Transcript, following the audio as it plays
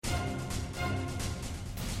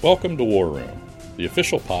Welcome to War Room, the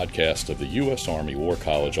official podcast of the U.S. Army War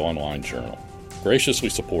College online journal, graciously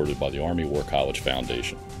supported by the Army War College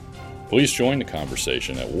Foundation. Please join the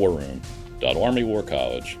conversation at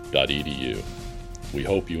warroom.armywarcollege.edu. We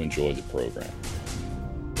hope you enjoy the program.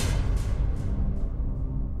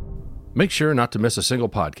 Make sure not to miss a single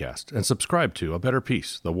podcast and subscribe to A Better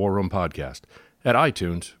Peace, the War Room podcast, at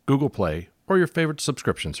iTunes, Google Play, or your favorite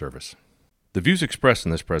subscription service. The views expressed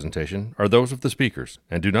in this presentation are those of the speakers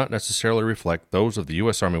and do not necessarily reflect those of the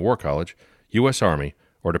U.S. Army War College, U.S. Army,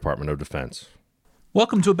 or Department of Defense.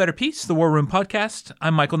 Welcome to A Better Peace, the War Room podcast.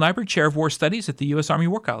 I'm Michael Nyberg, Chair of War Studies at the U.S. Army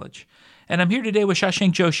War College. And I'm here today with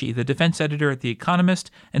Shashank Joshi, the defense editor at The Economist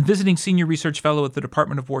and visiting senior research fellow at the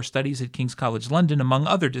Department of War Studies at King's College London, among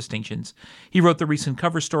other distinctions. He wrote the recent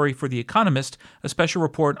cover story for The Economist, a special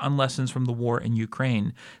report on lessons from the war in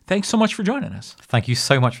Ukraine. Thanks so much for joining us. Thank you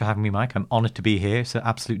so much for having me, Mike. I'm honored to be here. It's an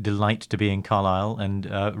absolute delight to be in Carlisle and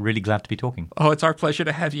really glad to be talking. Oh, it's our pleasure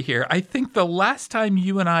to have you here. I think the last time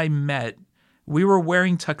you and I met, we were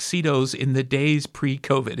wearing tuxedos in the days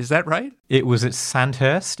pre-COVID. Is that right? It was at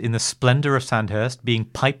Sandhurst, in the splendor of Sandhurst, being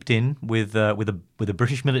piped in with a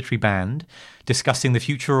British military band, discussing the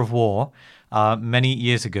future of war many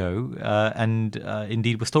years ago, and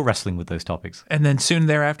indeed we're still wrestling with those topics. And then soon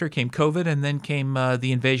thereafter came COVID, and then came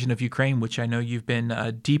the invasion of Ukraine, which I know you've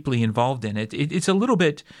been deeply involved in. It's a little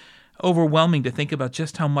bit overwhelming to think about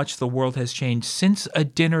just how much the world has changed since a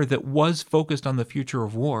dinner that was focused on the future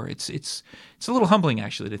of war. It's a little humbling,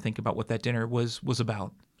 actually, to think about what that dinner was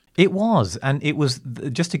about. It was, and it was,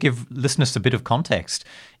 just to give listeners a bit of context,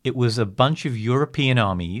 it was a bunch of European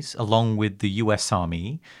armies, along with the U.S.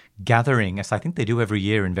 Army, gathering, as I think they do every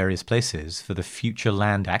year in various places, for the Future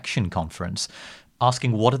Land Action Conference,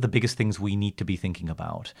 asking what are the biggest things we need to be thinking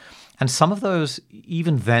about. And some of those,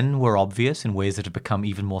 even then, were obvious in ways that have become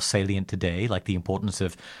even more salient today, like the importance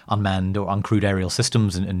of unmanned or uncrewed aerial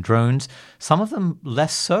systems and drones. Some of them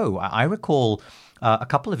less so. I recall a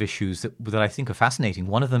couple of issues that I think are fascinating.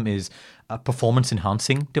 One of them is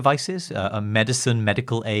performance-enhancing devices, medicine,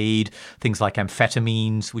 medical aid, things like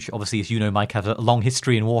amphetamines, which obviously, as you know, Mike, have a long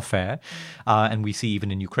history in warfare. And we see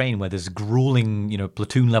even in Ukraine where there's grueling,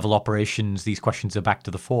 platoon-level operations, these questions are back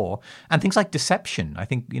to the fore. And things like deception. I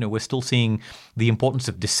think, we're still seeing the importance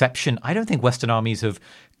of deception. I don't think Western armies have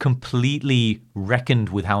completely reckoned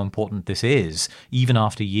with how important this is, even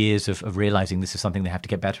after years of realizing this is something they have to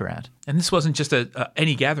get better at. And this wasn't just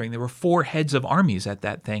any gathering. There were 4 heads of armies at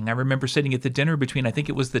that thing. I remember sitting at the dinner between, I think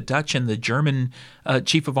it was the Dutch and the German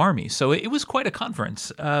chief of army. So it was quite a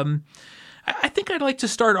conference. I think I'd like to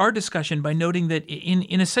start our discussion by noting that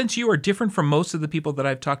in a sense you are different from most of the people that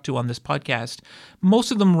I've talked to on this podcast.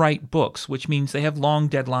 Most of them write books, which means they have long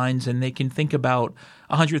deadlines and they can think about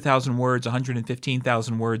 100,000 words,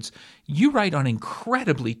 115,000 words. You write on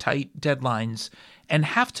incredibly tight deadlines and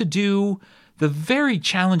have to do the very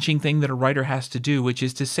challenging thing that a writer has to do, which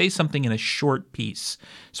is to say something in a short piece.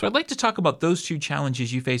 So I'd like to talk about those 2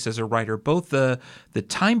 challenges you face as a writer, both the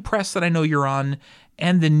time press that I know you're on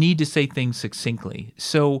and the need to say things succinctly.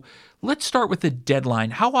 So let's start with the deadline.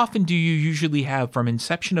 How often do you usually have from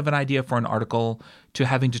inception of an idea for an article to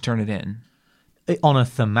having to turn it in? On a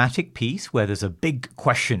thematic piece where there's a big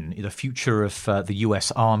question, the future of the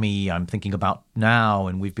U.S. Army, I'm thinking about now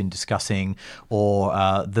and we've been discussing, or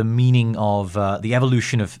the meaning of the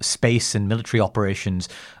evolution of space and military operations,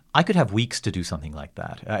 I could have weeks to do something like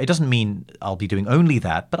that. It doesn't mean I'll be doing only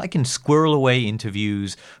that, but I can squirrel away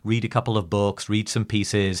interviews, read a couple of books, read some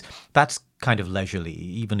pieces. That's kind of leisurely,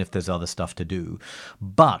 even if there's other stuff to do.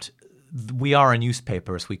 But we are a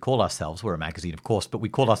newspaper, as we call ourselves. We're a magazine, of course, but we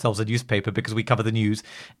call ourselves a newspaper because we cover the news.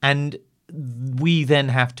 And we then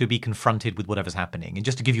have to be confronted with whatever's happening. And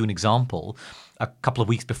just to give you an example, a couple of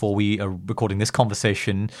weeks before we are recording this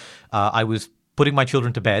conversation, I was putting my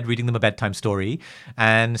children to bed, reading them a bedtime story,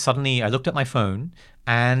 and suddenly I looked at my phone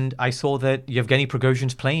and I saw that Yevgeny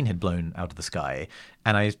Prigozhin's plane had blown out of the sky.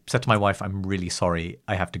 And I said to my wife, I'm really sorry,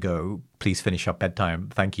 I have to go. Please finish up bedtime,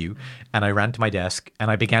 thank you. And I ran to my desk and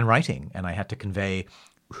I began writing, and I had to convey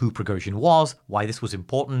who Prigozhin was, why this was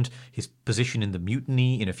important, his position in the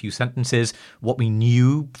mutiny in a few sentences, what we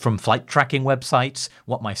knew from flight tracking websites,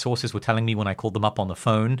 what my sources were telling me when I called them up on the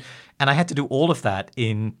phone. And I had to do all of that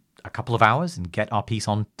in a couple of hours and get our piece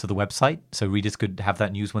onto the website so readers could have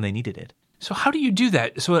that news when they needed it. So how do you do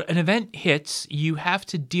that? So an event hits, you have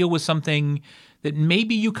to deal with something that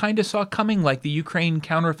maybe you kind of saw coming, like the Ukraine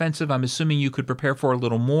counteroffensive. I'm assuming you could prepare for a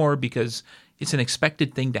little more because it's an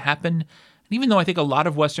expected thing to happen. And even though I think a lot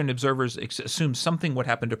of Western observers assume something would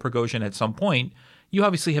happen to Prigozhin at some point, you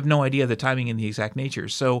obviously have no idea the timing and the exact nature.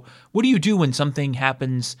 So what do you do when something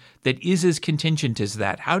happens that is as contingent as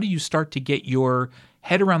that? How do you start to get your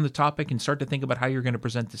head around the topic and start to think about how you're going to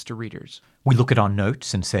present this to readers? We look at our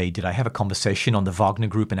notes and say, did I have a conversation on the Wagner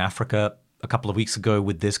Group in Africa a couple of weeks ago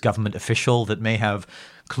with this government official that may have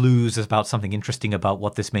clues about something interesting about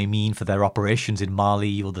what this may mean for their operations in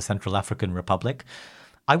Mali or the Central African Republic?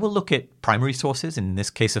 I will look at primary sources. In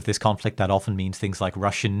this case of this conflict, that often means things like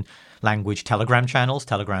Russian language Telegram channels,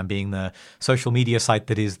 Telegram being the social media site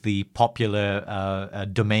that is the popular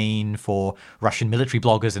domain for Russian military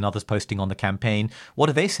bloggers and others posting on the campaign. What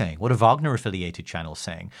are they saying? What are Wagner-affiliated channels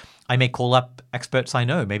saying? I may call up experts I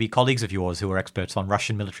know, maybe colleagues of yours who are experts on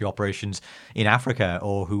Russian military operations in Africa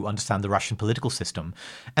or who understand the Russian political system.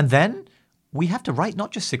 And then we have to write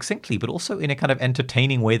not just succinctly, but also in a kind of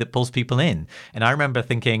entertaining way that pulls people in. And I remember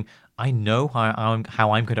thinking, I know how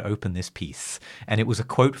I'm going to open this piece. And it was a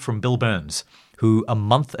quote from Bill Burns, who a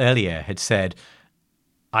month earlier had said,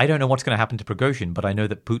 I don't know what's going to happen to Prigozhin, but I know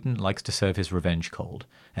that Putin likes to serve his revenge cold.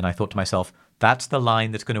 And I thought to myself, that's the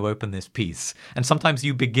line that's going to open this piece. And sometimes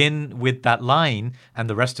you begin with that line and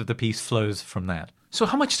the rest of the piece flows from that. So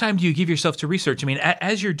how much time do you give yourself to research? I mean,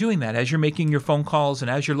 as you're doing that, as you're making your phone calls and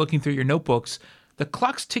as you're looking through your notebooks, the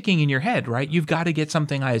clock's ticking in your head, right? You've got to get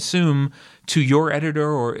something, I assume, to your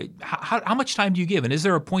editor. Or how much time do you give? And is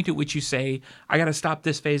there a point at which you say, I got to stop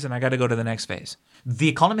this phase and I got to go to the next phase? The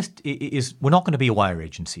Economist we're not going to be a wire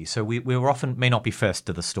agency, so we often may not be first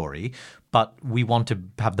to the story, but we want to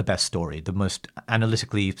have the best story, the most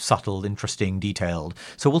analytically subtle, interesting, detailed.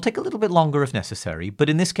 So we'll take a little bit longer if necessary, but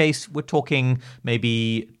in this case, we're talking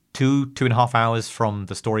maybe 2.5 hours from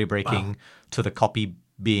the story breaking to the copy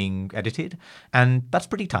being edited, and that's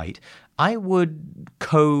pretty tight. I would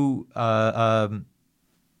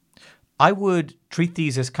treat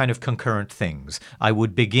these as kind of concurrent things. I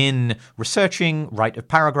would begin researching, write a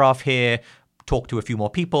paragraph here, talk to a few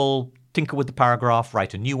more people, tinker with the paragraph,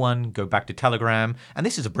 write a new one, go back to Telegram. And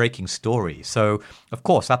this is a breaking story. So, of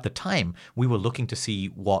course, at the time, we were looking to see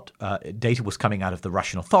what data was coming out of the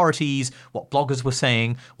Russian authorities, what bloggers were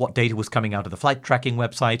saying, what data was coming out of the flight tracking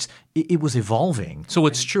websites. It was evolving. So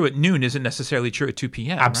what's true at noon isn't necessarily true at 2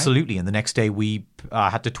 p.m., Absolutely. Right? And the next day, we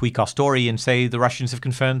had to tweak our story and say the Russians have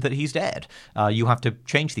confirmed that he's dead. You have to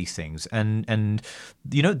change these things. And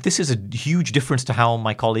you know, this is a huge difference to how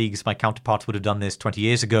my colleagues, my counterparts would have done this 20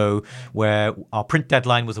 years ago, where our print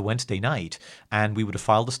deadline was a Wednesday night and we would have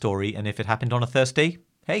filed the story. And if it happened on a Thursday,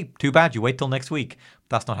 hey, too bad, you wait till next week.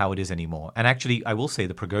 That's not how it is anymore. And actually, I will say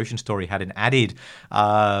the Prigozhin story had an added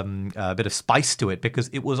bit of spice to it because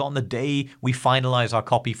it was on the day we finalized our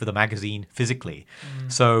copy for the magazine physically.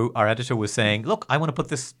 So our editor was saying, look, I want to put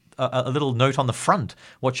this a little note on the front.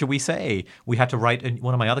 What should we say? We had to write, and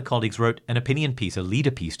one of my other colleagues wrote an opinion piece, a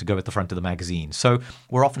leader piece to go at the front of the magazine. So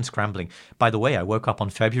we're often scrambling. By the way, I woke up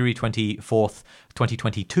on February 24th,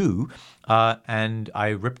 2022, and I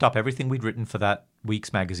ripped up everything we'd written for that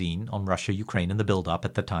week's magazine on Russia, Ukraine, and the build-up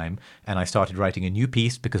at the time, and I started writing a new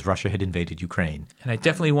piece because Russia had invaded Ukraine. And I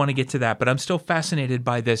definitely want to get to that, but I'm still fascinated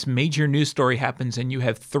by this. Major news story happens, and you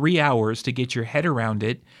have 3 hours to get your head around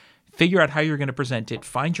it, figure out how you're going to present it,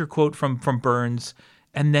 find your quote from Burns,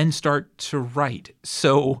 and then start to write.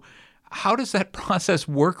 So how does that process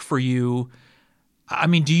work for you? I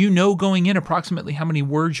mean, do you know going in approximately how many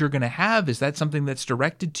words you're going to have? Is that something that's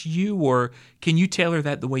directed to you, or can you tailor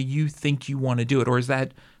that the way you think you want to do it? Or is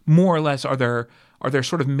that more or less, are there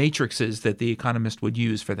sort of matrices that The Economist would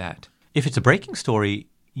use for that? If it's a breaking story,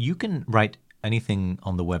 you can write anything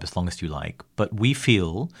on the web as long as you like, but we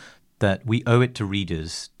feel that we owe it to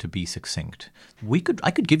readers to be succinct. I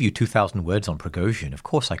could give you 2,000 words on Prigozhin. Of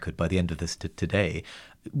course I could by the end of this today.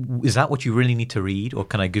 Is that what you really need to read? Or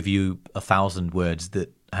can I give you 1,000 words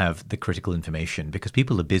that have the critical information? Because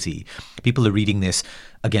people are busy. People are reading this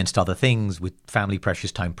against other things with family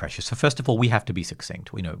pressures, time pressures. So first of all, we have to be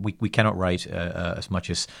succinct. We cannot write as much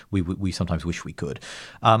as we sometimes wish we could.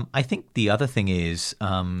 I think the other thing is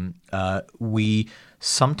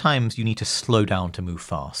sometimes you need to slow down to move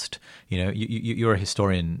fast. You're a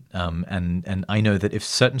historian, and I know that if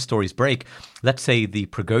certain stories break, let's say the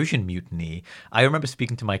Prigozhin mutiny, I remember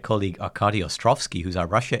speaking to my colleague Arkady Ostrovsky, who's our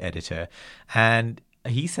Russia editor, and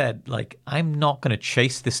he said, I'm not going to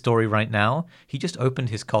chase this story right now. He just opened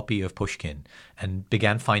his copy of Pushkin and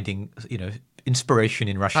began finding, inspiration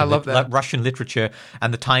in Russian, I love that. Russian literature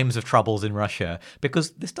and the times of troubles in Russia,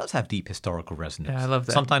 because this does have deep historical resonance. Yeah, I love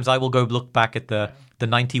that. Sometimes I will go look back at the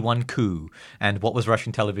 91 coup and what was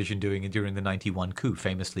Russian television doing during the 91 coup,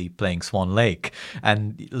 famously playing Swan Lake.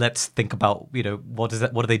 And let's think about, what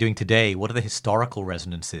are they doing today? What are the historical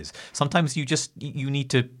resonances? Sometimes you need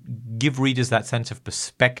to give readers that sense of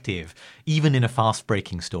perspective, even in a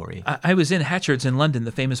fast-breaking story. I was in Hatchard's in London,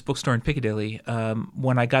 the famous bookstore in Piccadilly,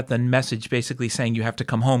 when I got the message basically saying you have to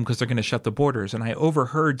come home because they're going to shut the borders. And I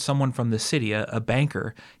overheard someone from the city, a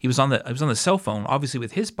banker. He was on the cell phone, obviously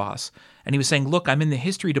with his boss, and he was saying, "Look, I'm in the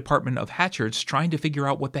history department of Hatchard's trying to figure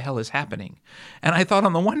out what the hell is happening." And I thought,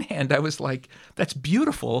 on the one hand, I was like, "That's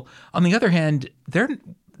beautiful." On the other hand, there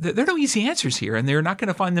are no easy answers here, and they're not going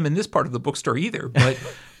to find them in this part of the bookstore either.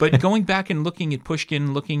 But going back and looking at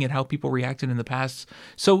Pushkin, looking at how people reacted in the past.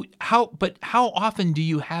 So how often do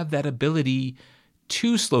you have that ability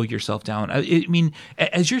to slow yourself down? I mean,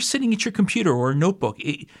 as you're sitting at your computer or a notebook,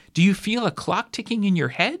 do you feel a clock ticking in your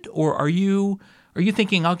head, or are you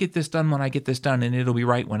thinking, "I'll get this done when I get this done, and it'll be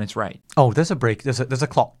right when it's right"? Oh, there's a break. There's a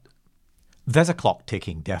clock. There's a clock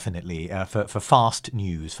ticking, definitely, for fast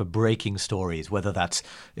news, for breaking stories, whether that's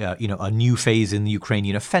a new phase in the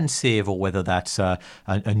Ukrainian offensive, or whether that's a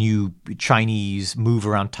new Chinese move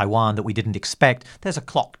around Taiwan that we didn't expect. There's a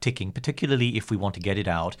clock ticking, particularly if we want to get it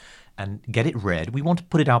out and get it read. We want to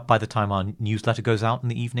put it out by the time our newsletter goes out in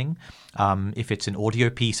the evening. If it's an audio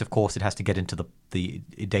piece, of course, it has to get into the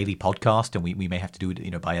daily podcast, and we may have to do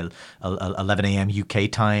it by 11 a.m. UK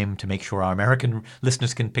time to make sure our American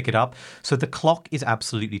listeners can pick it up. So the clock is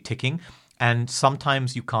absolutely ticking, and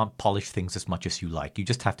sometimes you can't polish things as much as you like. You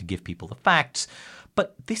just have to give people the facts.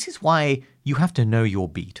 But this is why you have to know your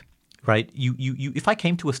beat. Right? You. If I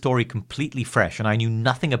came to a story completely fresh and I knew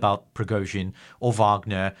nothing about Prigozhin or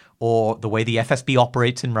Wagner or the way the FSB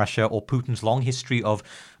operates in Russia or Putin's long history of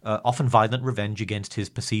often violent revenge against his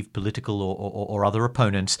perceived political or other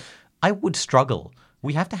opponents, I would struggle.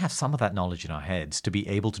 We have to have some of that knowledge in our heads to be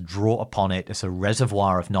able to draw upon it as a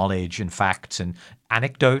reservoir of knowledge and facts and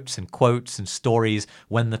anecdotes and quotes and stories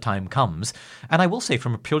when the time comes. And I will say,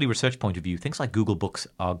 from a purely research point of view, things like Google Books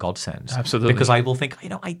are godsends. Absolutely. Because I will think,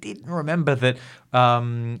 I didn't remember that,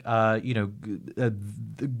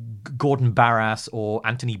 Gordon Barras or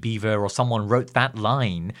Anthony Beaver or someone wrote that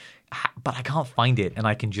line, but I can't find it, and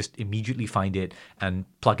I can just immediately find it and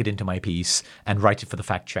plug it into my piece and write it for the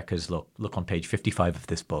fact checkers. Look on page 55 of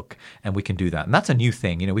this book, and we can do that. And that's a new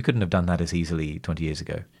thing. We couldn't have done that as easily 20 years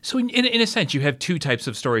ago. So in a sense, you have two types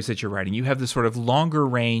of stories that you're writing. You have the sort of longer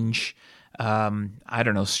range,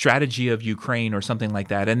 strategy of Ukraine or something like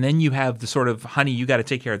that. And then you have the sort of, honey, you got to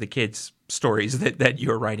take care of the kids stories that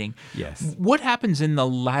you're writing. Yes. What happens in the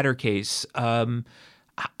latter case?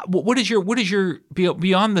 What is your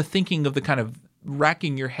beyond the thinking of the kind of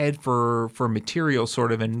racking your head for material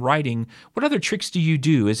sort of and writing, what other tricks do you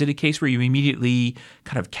do? Is it a case where you immediately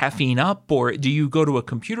kind of caffeine up, or do you go to a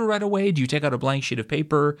computer right away? Do you take out a blank sheet of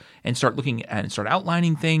paper and start looking and start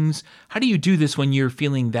outlining things? How do you do this when you're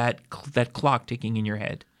feeling that clock ticking in your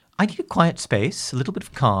head? I need a quiet space, a little bit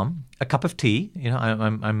of calm, a cup of tea.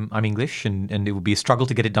 I'm English, and it would be a struggle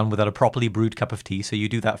to get it done without a properly brewed cup of tea. So you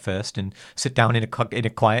do that first and sit down in a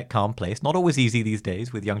quiet, calm place. Not always easy these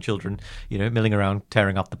days with young children, milling around,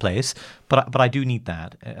 tearing up the place. But I do need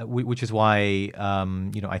that, which is why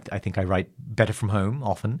I think I write better from home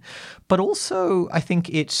often. But also I think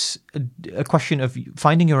it's a question of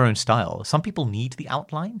finding your own style. Some people need the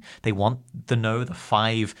outline. They want to know the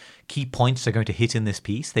 5 key points they're going to hit in this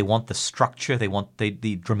piece. They want the structure. They want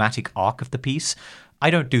the dramatic arc of the piece. I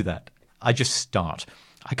don't do that. I just start.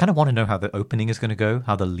 I kind of want to know how the opening is going to go,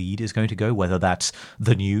 how the lead is going to go, whether that's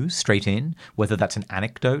the news straight in, whether that's an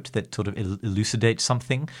anecdote that sort of elucidates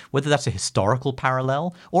something, whether that's a historical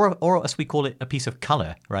parallel, or as we call it, a piece of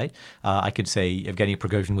color, right? I could say Evgeny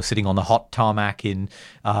Prigozhin was sitting on the hot tarmac in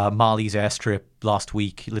Mali's airstrip last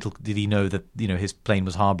week. Little did he know that his plane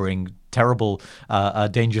was harboring terrible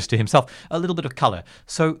dangers to himself. A little bit of color.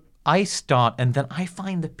 So I start, and then I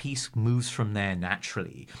find the piece moves from there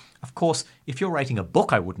naturally. Of course, if you're writing a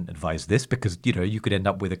book, I wouldn't advise this because, you could end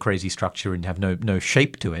up with a crazy structure and have no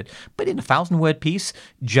shape to it. But in a 1,000-word piece,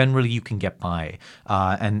 generally you can get by,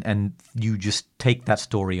 and you just take that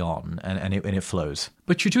story on, and it flows.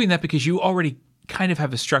 But you're doing that because you already kind of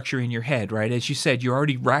have a structure in your head, right? As you said, you're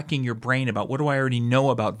already racking your brain about what do I already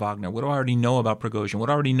know about Wagner? What do I already know about Prigozhin? What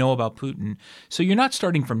do I already know about Putin? So you're not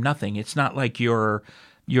starting from nothing. It's not like you're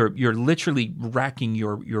you're literally racking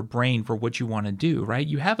your brain for what you want to do, right?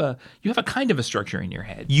 You have a kind of a structure in your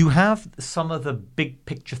head. You have some of the big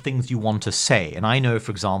picture things you want to say, and I know,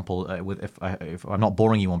 for example, if I'm not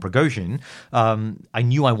boring you on Prigozhin, I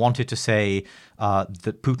knew I wanted to say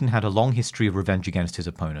that Putin had a long history of revenge against his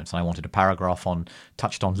opponents, and I wanted a paragraph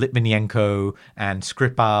touched on Litvinenko and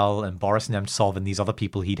Skripal and Boris Nemtsov and these other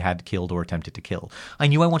people he'd had killed or attempted to kill. I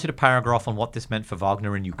knew I wanted a paragraph on what this meant for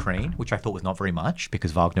Wagner in Ukraine, which I thought was not very much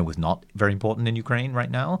because Wagner was not very important in Ukraine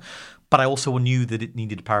right now. But I also knew that it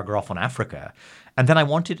needed a paragraph on Africa. And then I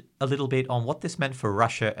wanted a little bit on what this meant for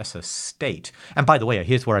Russia as a state. And by the way,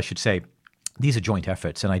 here's where I should say, these are joint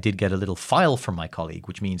efforts, and I did get a little file from my colleague,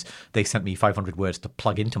 which means they sent me 500 words to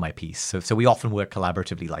plug into my piece. So we often work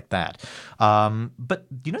collaboratively like that. But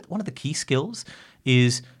one of the key skills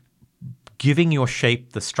is giving your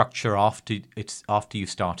shape the structure after you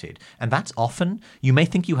started. And that's often, you may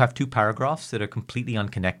think you have two paragraphs that are completely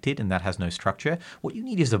unconnected and that has no structure. What you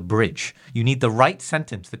need is a bridge. You need the right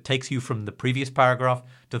sentence that takes you from the previous paragraph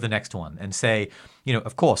to the next one and say,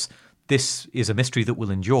 of course, this is a mystery that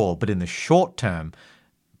will endure, but in the short term,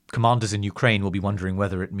 commanders in Ukraine will be wondering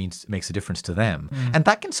whether it makes a difference to them. And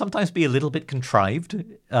that can sometimes be a little bit contrived.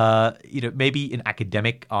 Maybe an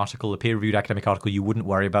academic article, a peer-reviewed academic article, you wouldn't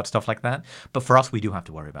worry about stuff like that. But for us, we do have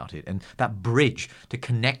to worry about it. And that bridge to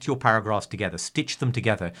connect your paragraphs together, stitch them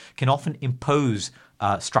together, can often impose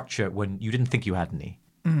structure when you didn't think you had any.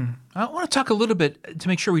 I want to talk a little bit, to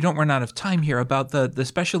make sure we don't run out of time here, about the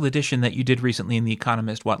special edition that you did recently in The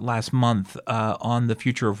Economist, last month, on the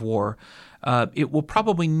future of war. It will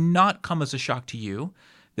probably not come as a shock to you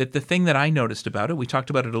that the thing that I noticed about it, we talked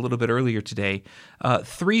about it a little bit earlier today,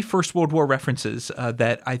 3 First World War references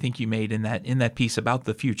that I think you made in that piece about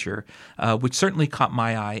the future, which certainly caught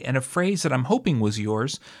my eye, and a phrase that I'm hoping was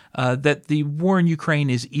yours, that the war in Ukraine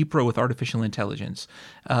is Ypres with artificial intelligence.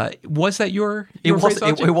 Was that your phrase?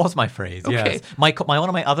 It was my phrase, okay. Yes. One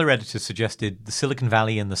of my other editors suggested the Silicon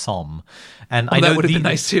Valley and the Somme. And I know that would have been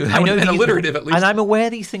nice too. That would have been alliterative at least. And I'm aware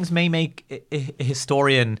these things may make a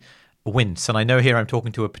historian wince, and I know here I'm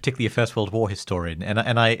talking to particularly a First World War historian,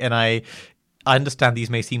 and I understand these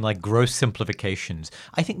may seem like gross simplifications.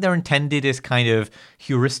 I think they're intended as kind of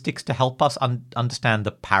heuristics to help us understand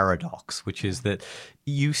the paradox, which is that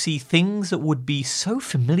you see things that would be so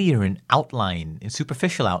familiar in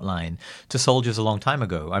superficial outline to soldiers a long time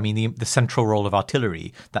ago. I mean, the central role of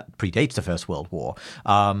artillery, that predates the First World War,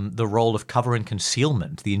 the role of cover and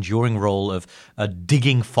concealment, the enduring role of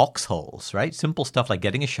digging foxholes, right? Simple stuff like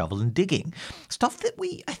getting a shovel and digging. Stuff that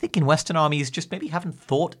we, I think, in Western armies just maybe haven't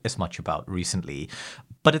thought as much about recently.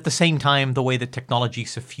 But at the same time, the way that technology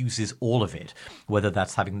suffuses all of it, whether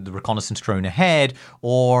that's having the reconnaissance drone ahead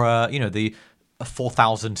or, the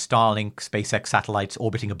 4,000 Starlink SpaceX satellites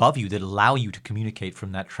orbiting above you that allow you to communicate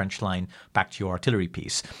from that trench line back to your artillery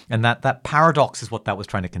piece. And that paradox is what that was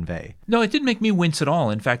trying to convey. No, it didn't make me wince at all.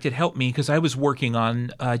 In fact, it helped me because I was working on,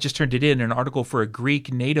 just turned it in, an article for a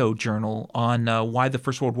Greek NATO journal on why the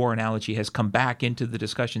First World War analogy has come back into the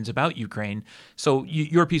discussions about Ukraine. So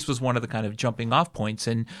your piece was one of the kind of jumping off points.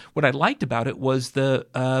 And what I liked about it was the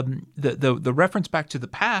reference back to the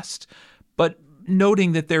past, but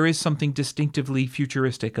noting that there is something distinctively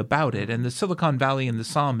futuristic about it. And the Silicon Valley and the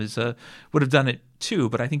Somme would have done it too,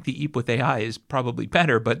 but I think the Ypres with AI is probably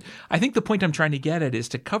better. But I think the point I'm trying to get at is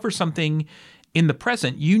to cover something in the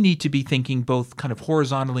present, you need to be thinking both kind of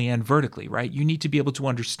horizontally and vertically, right? You need to be able to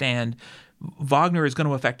understand Wagner is going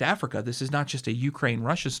to affect Africa. This is not just a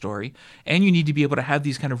Ukraine-Russia story. And you need to be able to have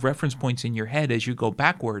these kind of reference points in your head as you go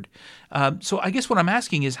backward. So I guess what I'm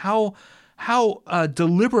asking is how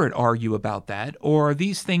deliberate are you about that? Or are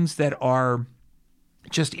these things that are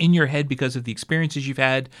just in your head because of the experiences you've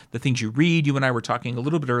had, the things you read? You and I were talking a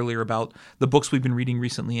little bit earlier about the books we've been reading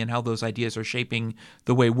recently and how those ideas are shaping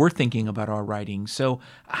the way we're thinking about our writing. So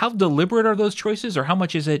how deliberate are those choices, or how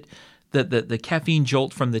much is it the caffeine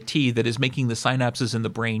jolt from the tea that is making the synapses in the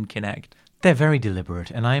brain connect? They're very deliberate,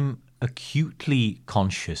 and I'm acutely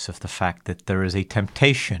conscious of the fact that there is a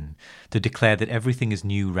temptation to declare that everything is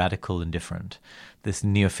new, radical, and different. This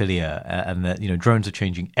neophilia, and that drones are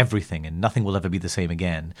changing everything, and nothing will ever be the same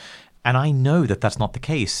again. And I know that that's not the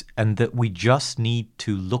case, and that we just need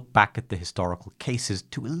to look back at the historical cases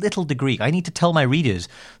to a little degree. I need to tell my readers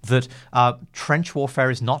that trench warfare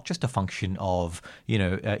is not just a function of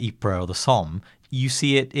Ypres or the Somme. You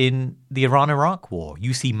see it in the Iran-Iraq war.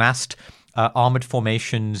 You see massed armored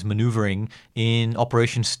formations maneuvering in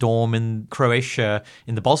Operation Storm in Croatia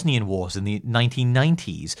in the Bosnian Wars in the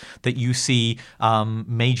 1990s, that you see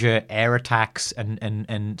major air attacks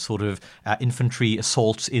and sort of infantry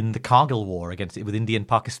assaults in the Kargil War with India and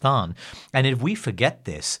Pakistan. And if we forget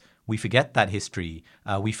this, we forget that history.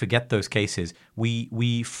 We forget those cases. We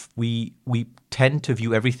tend to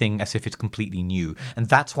view everything as if it's completely new, and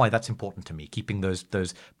that's why that's important to me. Keeping those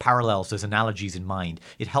parallels, those analogies in mind,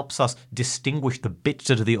 it helps us distinguish the bits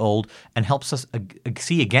that are the old, and helps us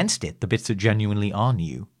see against it the bits that genuinely are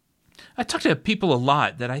new. I talk to people a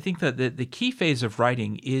lot that I think that the key phase of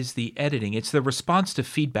writing is the editing. It's the response to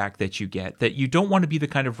feedback that you get, that you don't want to be the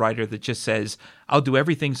kind of writer that just says, I'll do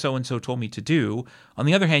everything so-and-so told me to do. On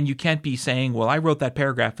the other hand, you can't be saying, well, I wrote that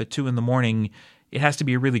paragraph at 2 a.m. It has to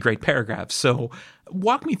be a really great paragraph. So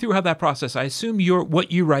walk me through how that process. I assume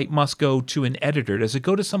what you write must go to an editor. Does it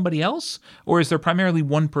go to somebody else, or is there primarily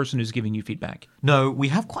one person who's giving you feedback? No, we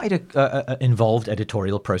have quite a involved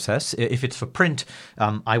editorial process. If it's for print,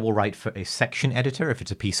 I will write for a section editor. If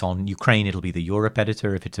it's a piece on Ukraine, it'll be the Europe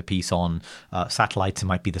editor. If it's a piece on satellites, it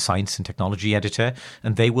might be the science and technology editor,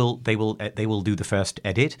 and they will do the first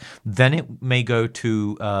edit. Then it may go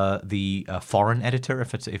to the foreign editor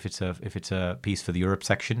if it's a piece for the Europe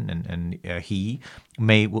section, and he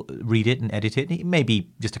may read it and edit it. It may be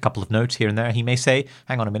just a couple of notes here and there. He may say,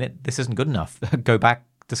 hang on a minute, this isn't good enough. Go back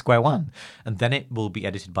to square one. And then it will be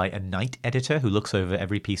edited by a night editor who looks over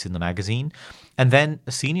every piece in the magazine. And then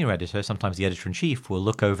a senior editor, sometimes the editor-in-chief, will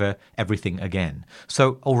look over everything again.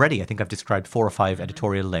 So already I think I've described 4 or 5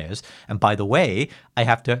 editorial layers. And by the way, I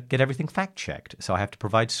have to get everything fact-checked. So I have to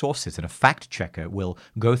provide sources, and a fact-checker will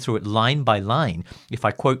go through it line by line. If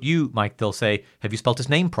I quote you, Mike, they'll say, have you spelt his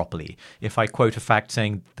name properly? If I quote a fact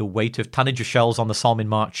saying the weight of tonnage of shells on the Somme in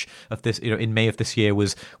March of this, in May of this year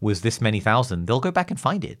was this many thousand, they'll go back and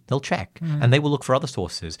find it. They'll check, and they will look for other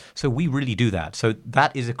sources. So we really do that. So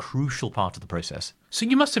that is a crucial part of the process. So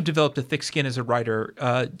you must have developed a thick skin as a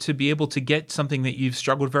writer to be able to get something that you've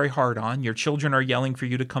struggled very hard on. Your children are yelling for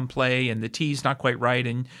you to come play, and the tea's not quite right,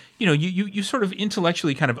 and you sort of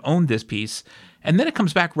intellectually kind of owned this piece, and then it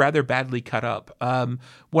comes back rather badly cut up.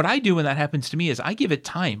 What I do when that happens to me is I give it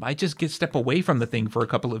time. I just step away from the thing for a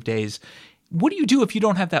couple of days. What do you do if you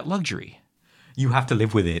don't have that luxury? You have to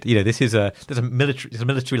live with it. There's a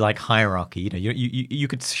military-like hierarchy. You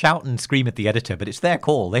could shout and scream at the editor, but it's their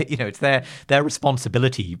call. It's their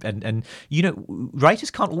responsibility. And writers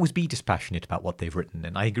can't always be dispassionate about what they've written.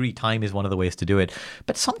 And I agree, time is one of the ways to do it.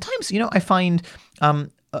 But sometimes, I find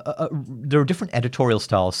there are different editorial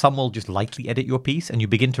styles. Some will just lightly edit your piece, and you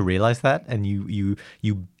begin to realize that, and you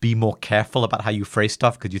be more careful about how you phrase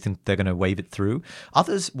stuff because you think they're going to wave it through.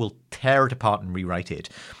 Others will tear it apart and rewrite it.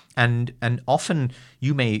 And often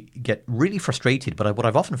you may get really frustrated, but what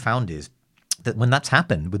I've often found is that when that's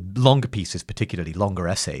happened with longer pieces, particularly longer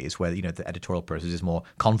essays where the editorial process is more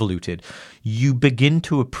convoluted, you begin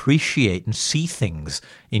to appreciate and see things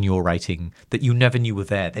in your writing that you never knew were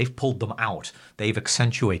there. They've pulled them out. They've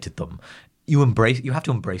accentuated them. You have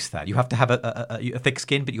to embrace that. You have to have a thick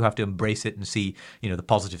skin, but you have to embrace it and see, the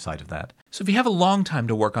positive side of that. So if you have a long time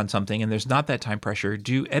to work on something and there's not that time pressure,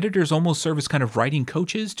 do editors almost serve as kind of writing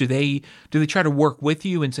coaches? Do they try to work with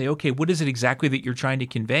you and say, okay, what is it exactly that you're trying to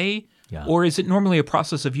convey? Yeah. Or is it normally a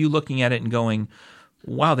process of you looking at it and going,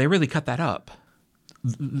 wow, they really cut that up?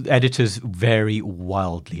 Editors vary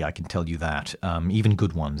wildly, I can tell you that. Even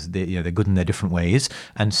good ones, they're good in their different ways,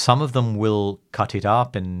 and some of them will cut it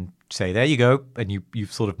up and say, there you go, and you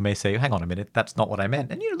sort of may say, hang on a minute, that's not what I meant.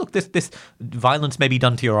 And look, this violence may be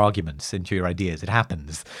done to your arguments and to your ideas. It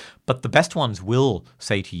happens. But the best ones will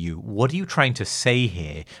say to you, what are you trying to say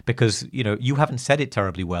here? Because, you haven't said it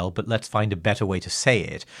terribly well, but let's find a better way to say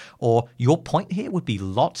it. Or your point here would be a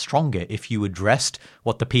lot stronger if you addressed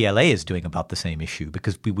what the PLA is doing about the same issue,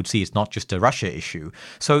 because we would see it's not just a Russia issue.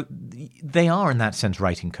 So they are, in that sense,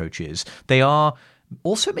 writing coaches. They are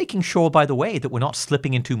also making sure, by the way, that we're not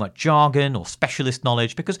slipping in too much jargon or specialist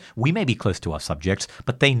knowledge, because we may be close to our subjects,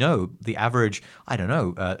 but they know the average,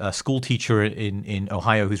 a school teacher in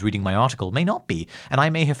Ohio who's reading my article may not be. And I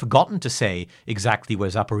may have forgotten to say exactly where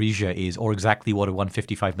Zaporizhia is or exactly what a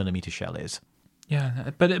 155 millimeter shell is.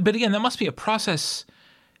 Yeah, but again, that must be a process.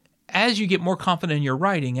 As you get more confident in your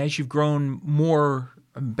writing, as you've grown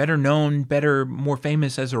better known, more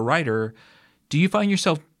famous as a writer, do you find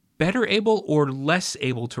yourself better able or less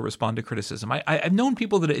able to respond to criticism? I've known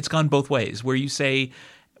people that it's gone both ways, where you say,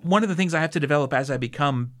 one of the things I have to develop as I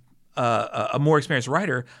become a more experienced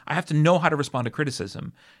writer, I have to know how to respond to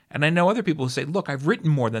criticism. And I know other people who say, look, I've written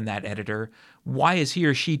more than that editor. Why is he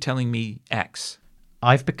or she telling me X?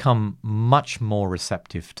 I've become much more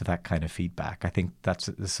receptive to that kind of feedback. I think that's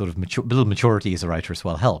the sort of little maturity as a writer as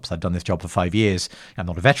well helps. I've done this job for 5 years. I'm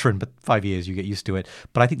not a veteran, but 5 years, you get used to it.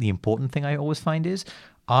 But I think the important thing I always find is,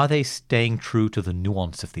 are they staying true to the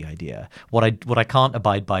nuance of the idea? What I can't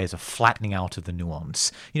abide by is a flattening out of the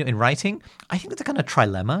nuance. In writing, I think there's a kind of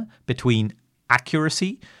trilemma between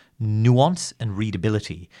accuracy, nuance, and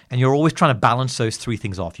readability. And you're always trying to balance those three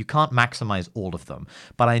things off. You can't maximize all of them.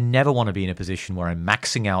 But I never want to be in a position where I'm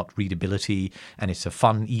maxing out readability and it's a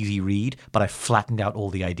fun, easy read, but I've flattened out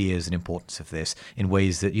all the ideas and importance of this in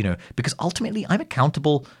ways that, because ultimately I'm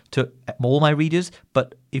accountable to all my readers.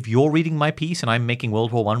 But if you're reading my piece and I'm making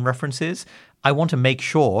World War I references, I want to make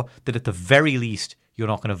sure that at the very least, you're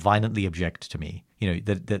not going to violently object to me,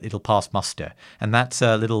 that it'll pass muster. And that's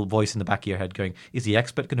a little voice in the back of your head going, is the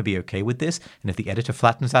expert going to be okay with this? And if the editor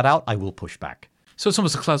flattens that out, I will push back. So it's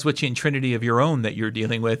almost a Clausewitzian trinity of your own that you're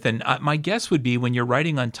dealing with. And my guess would be when you're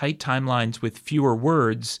writing on tight timelines with fewer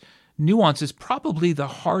words, nuance is probably the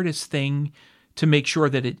hardest thing to make sure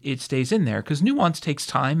that it stays in there, because nuance takes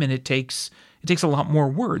time and it takes a lot more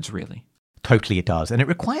words, really. Totally it does. And it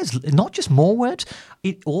requires not just more words,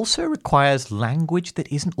 it also requires language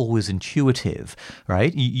that isn't always intuitive,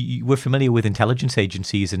 right? We're familiar with intelligence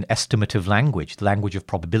agencies and estimative language, the language of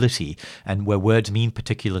probability, and where words mean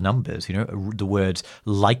particular numbers. The words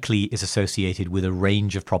likely is associated with a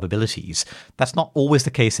range of probabilities. That's not always the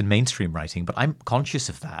case in mainstream writing, but I'm conscious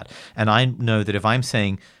of that. And I know that if I'm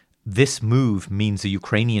saying this move means a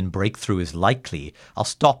Ukrainian breakthrough is likely, I'll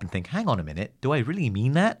stop and think, hang on a minute, do I really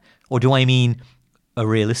mean that? Or do I mean a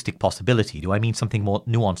realistic possibility? Do I mean something more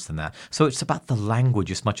nuanced than that? So it's about the language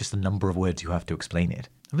as much as the number of words you have to explain it.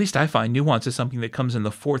 At least I find nuance is something that comes in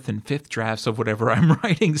the fourth and fifth drafts of whatever I'm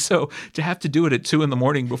writing. So to have to do it at 2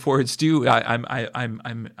 a.m. before it's due,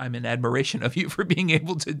 I'm in admiration of you for being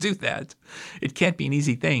able to do that. It can't be an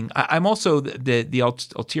easy thing. I'm also the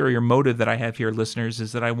ulterior motive that I have here, listeners,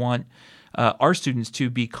 is that I want our students to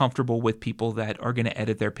be comfortable with people that are going to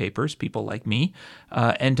edit their papers, people like me,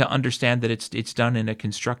 and to understand that it's done in a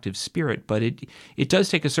constructive spirit. But it does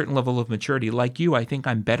take a certain level of maturity. Like you, I think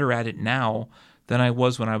I'm better at it now than I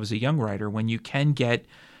was when I was a young writer. When you can get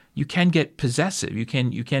possessive, you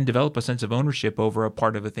can develop a sense of ownership over a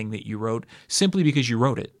part of a thing that you wrote simply because you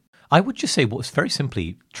wrote it. I would just say, very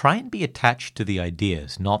simply, try and be attached to the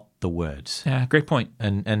ideas, not the words. Yeah, great point.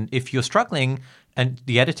 And if you're struggling and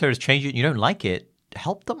the editor has changed it and you don't like it,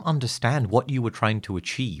 help them understand what you were trying to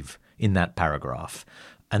achieve in that paragraph.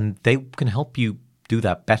 And they can help you do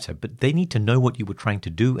that better, but they need to know what you were trying to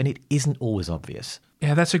do, and it isn't always obvious.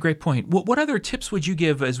 Yeah, that's a great point. What other tips would you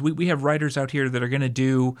give, as we have writers out here that are going to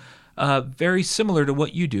do very similar to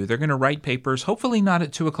what you do? They're going to write papers, hopefully not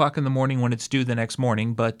at 2 o'clock in the morning when it's due the next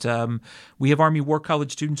morning, but we have Army War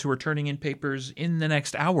College students who are turning in papers in the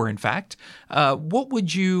next hour, in fact. What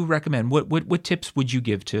would you recommend? What tips would you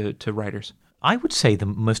give to writers? I would say the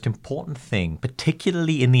most important thing,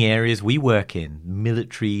 particularly in the areas we work in,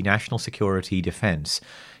 military, national security, defense,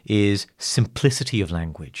 is simplicity of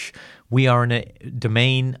language. We are in a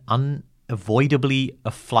domain unavoidably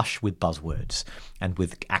aflush with buzzwords and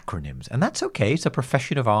with acronyms. And that's okay. It's a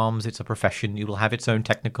profession of arms. It's a profession. It will have its own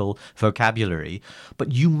technical vocabulary.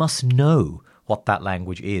 But you must know what that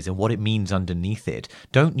language is and what it means underneath it.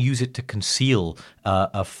 Don't use it to conceal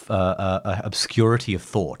obscurity of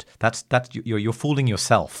thought. You're fooling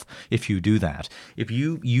yourself if you do that. If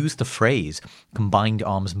you use the phrase combined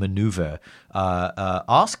arms maneuver,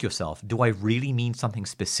 ask yourself, do I really mean something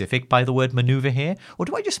specific by the word maneuver here? Or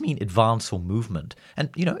do I just mean advance or movement?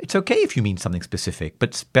 And, it's okay if you mean something specific,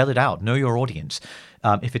 but spell it out. Know your audience.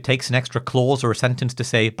 If it takes an extra clause or a sentence to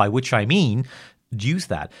say, by which I mean, use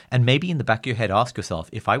that. And maybe in the back of your head, ask yourself,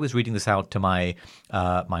 if I was reading this out to my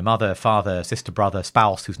mother, father, sister, brother,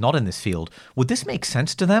 spouse who's not in this field, would this make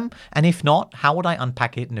sense to them? And if not, how would I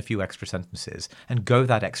unpack it in a few extra sentences and go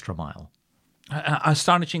that extra mile?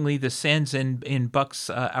 Astonishingly, the sands in Buck's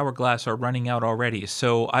hourglass are running out already.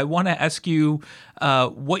 So I want to ask you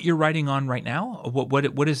what you're writing on right now.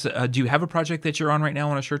 What is? Do you have a project that you're on right now,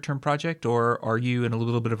 on a short-term project, or are you in a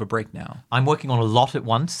little bit of a break now? I'm working on a lot at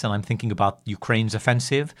once, and I'm thinking about Ukraine's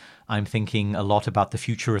offensive. I'm thinking a lot about the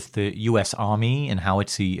future of the U.S. Army and how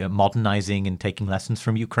it's modernizing and taking lessons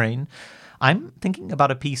from Ukraine. I'm thinking about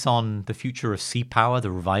a piece on the future of sea power, the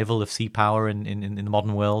revival of sea power in the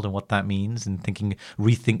modern world and what that means, and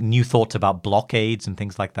rethink new thoughts about blockades and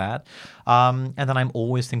things like that. And then I'm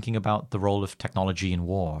always thinking about the role of technology in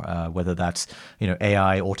war, whether that's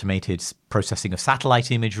AI, automated processing of satellite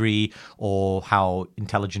imagery, or how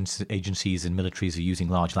intelligence agencies and militaries are using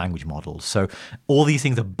large language models. So all these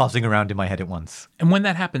things are buzzing around in my head at once. And when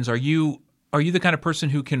that happens, are you Are you the kind of person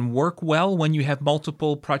who can work well when you have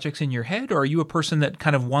multiple projects in your head, or are you a person that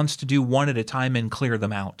kind of wants to do one at a time and clear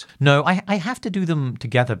them out? No, I have to do them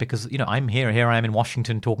together because, I'm here I am in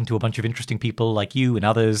Washington talking to a bunch of interesting people like you and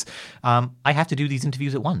others. I have to do these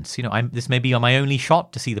interviews at once. This may be my only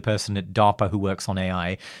shot to see the person at DARPA who works on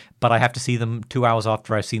AI, but I have to see them 2 hours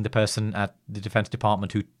after I've seen the person at the Defense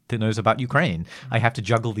Department who knows about Ukraine. I have to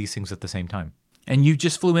juggle these things at the same time. And you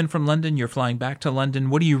just flew in from London. You're flying back to London.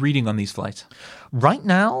 What are you reading on these flights? Right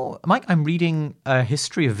now, Mike, I'm reading A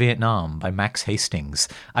History of Vietnam by Max Hastings.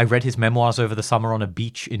 I read his memoirs over the summer on a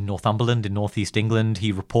beach in Northumberland in northeast England.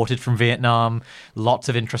 He reported from Vietnam, lots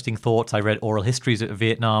of interesting thoughts. I read oral histories of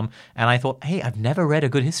Vietnam, and I thought, hey, I've never read a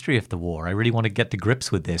good history of the war. I really want to get to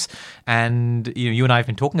grips with this. And you and I have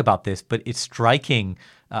been talking about this, but it's striking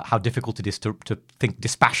how difficult it is to think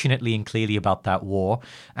dispassionately and clearly about that war.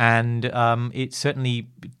 And it certainly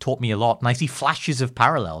taught me a lot. And I see flashes of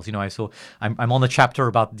parallels. I'm on the chapter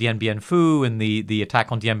about Dien Bien Phu and the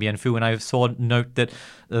attack on Dien Bien Phu, and I saw a note that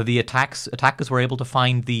the attackers were able to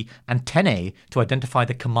find the antennae to identify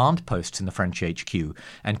the command posts in the French HQ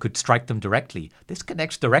and could strike them directly. This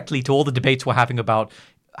connects directly to all the debates we're having about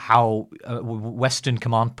how Western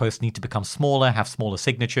command posts need to become smaller, have smaller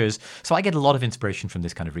signatures. So I get a lot of inspiration from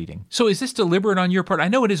this kind of reading. So is this deliberate on your part? I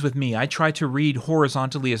know it is with me. I try to read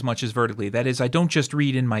horizontally as much as vertically. That is, I don't just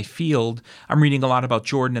read in my field. I'm reading a lot about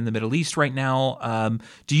Jordan and the Middle East right now.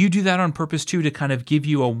 Do you do that on purpose too, to kind of give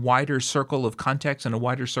you a wider circle of context and a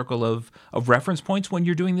wider circle of reference points when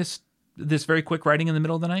you're doing this very quick writing in the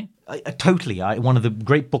middle of the night? Totally. One of the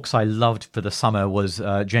great books I loved for the summer was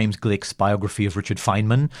James Glick's biography of Richard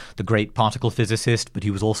Feynman, the great particle physicist, but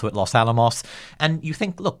he was also at Los Alamos. And you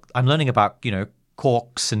think, look, I'm learning about,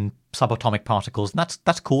 quarks and subatomic particles, and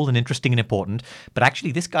that's cool and interesting and important. But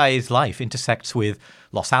actually, this guy's life intersects with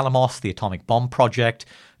Los Alamos, the atomic bomb project,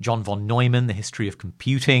 John von Neumann, the history of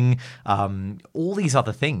computing, all these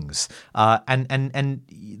other things. And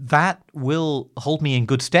that will hold me in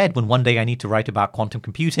good stead when one day I need to write about quantum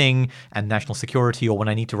computing and national security, or when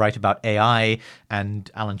I need to write about AI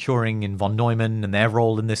and Alan Turing and von Neumann and their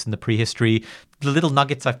role in this in the prehistory. The little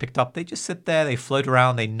nuggets I've picked up, they just sit there, they float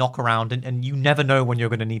around, they knock around, and you never know when you're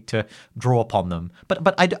going to need to draw upon them.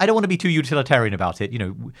 But I don't want to be too utilitarian about it.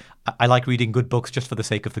 I like reading good books just for the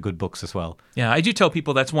sake of the good books as well. Yeah, I do tell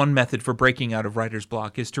people that's one method for breaking out of writer's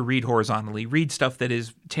block, is to read horizontally. Read stuff that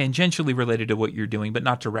is tangentially related to what you're doing, but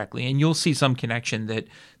not directly. And you'll see some connection that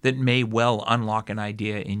may well unlock an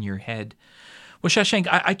idea in your head. Well, Shashank,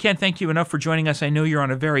 I can't thank you enough for joining us. I know you're on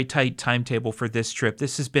a very tight timetable for this trip.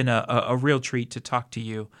 This has been a real treat to talk to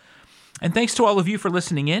you. And thanks to all of you for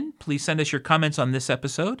listening in. Please send us your comments on this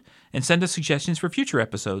episode and send us suggestions for future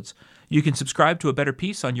episodes. You can subscribe to A Better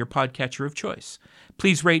Piece on your podcatcher of choice.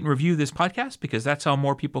 Please rate and review this podcast, because that's how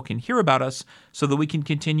more people can hear about us, so that we can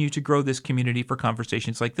continue to grow this community for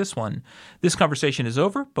conversations like this one. This conversation is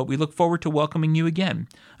over, but we look forward to welcoming you again.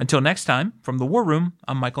 Until next time, from the War Room,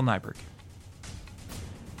 I'm Michael Nyberg.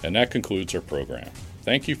 And that concludes our program.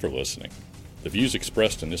 Thank you for listening. The views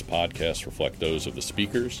expressed in this podcast reflect those of the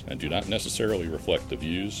speakers and do not necessarily reflect the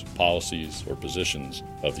views, policies, or positions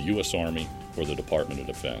of the U.S. Army or the Department of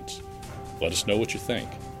Defense. Let us know what you think.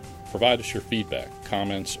 Provide us your feedback,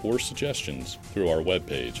 comments, or suggestions through our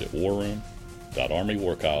webpage at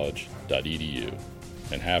warroom.armywarcollege.edu.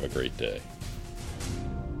 And have a great day.